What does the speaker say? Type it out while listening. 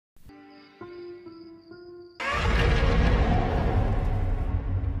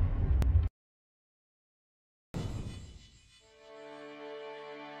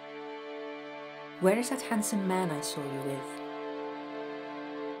Where is that handsome man I saw you with?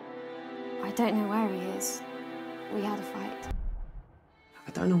 I don't know where he is. We had a fight.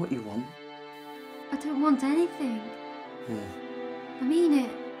 I don't know what you want. I don't want anything. I mean it.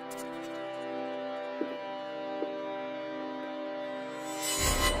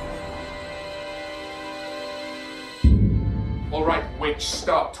 All right, witch,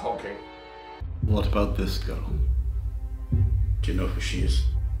 stop talking. What about this girl? Do you know who she is?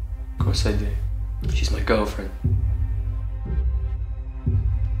 Of course I do. She's my girlfriend.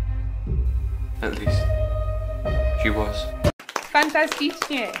 At least, she was.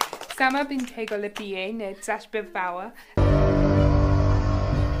 Fantastycznie. Sama bym tego lepiej nie zaśpiewała.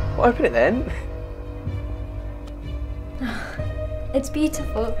 Open it then. It's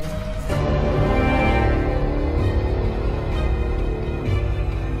beautiful.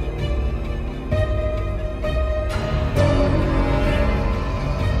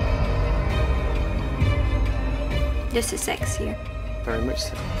 This is sexier. Very much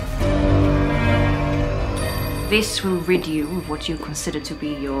so. This will rid you of what you consider to be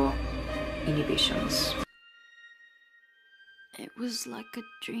your inhibitions. It was like a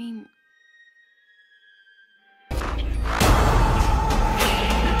dream.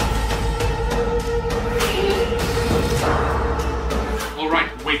 All right,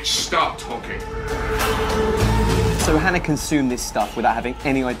 witch, stop talking. So Hannah consumed this stuff without having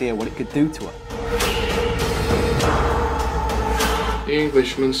any idea what it could do to her. The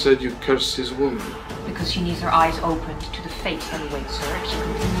Englishman said you cursed his woman. Because she needs her eyes opened to the fate that awaits her if she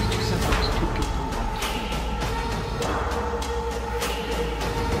continues to seduce two people like you.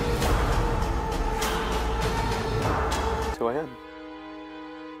 That's who I am.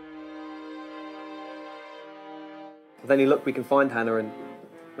 With any luck, we can find Hannah and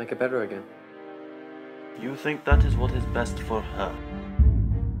make her better again. You think that is what is best for her?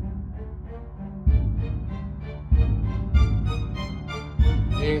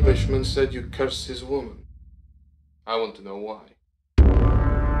 The Englishman said you cursed his woman. I want to know why.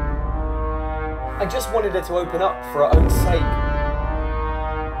 I just wanted her to open up for her own sake.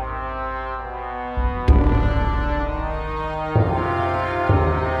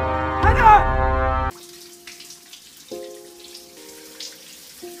 Hannah!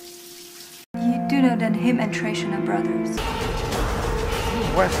 You do know that him and Trajan are brothers.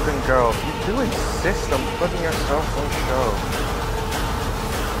 Western girl, you do insist on putting yourself on show.